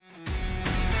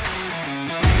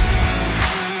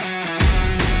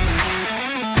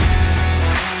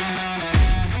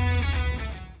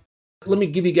Let me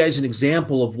give you guys an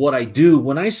example of what I do.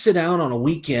 When I sit down on a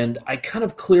weekend, I kind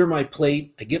of clear my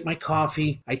plate, I get my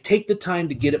coffee, I take the time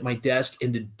to get at my desk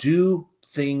and to do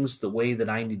things the way that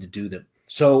I need to do them.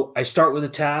 So I start with a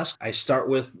task. I start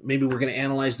with maybe we're going to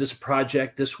analyze this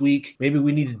project this week. Maybe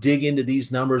we need to dig into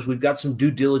these numbers. We've got some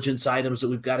due diligence items that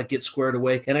we've got to get squared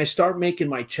away. And I start making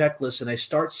my checklist and I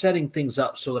start setting things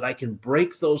up so that I can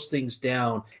break those things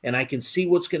down and I can see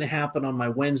what's going to happen on my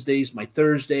Wednesdays, my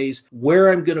Thursdays,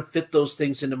 where I'm going to fit those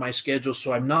things into my schedule.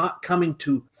 So I'm not coming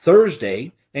to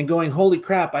Thursday and going, holy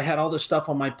crap, I had all this stuff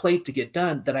on my plate to get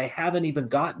done that I haven't even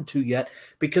gotten to yet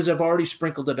because I've already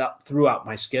sprinkled it up throughout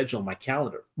my schedule, my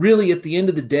calendar. Really, at the end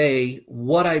of the day,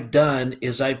 what I've done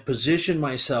is I've positioned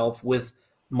myself with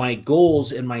my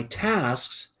goals and my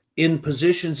tasks in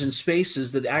positions and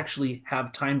spaces that actually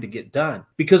have time to get done.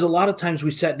 Because a lot of times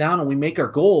we sit down and we make our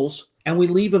goals and we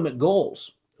leave them at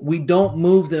goals. We don't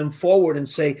move them forward and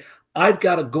say, I've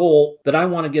got a goal that I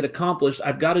want to get accomplished.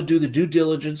 I've got to do the due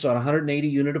diligence on a 180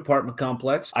 unit apartment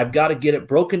complex. I've got to get it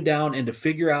broken down and to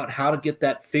figure out how to get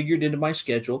that figured into my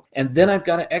schedule. And then I've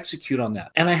got to execute on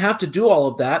that. And I have to do all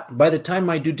of that by the time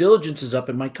my due diligence is up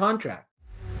in my contract.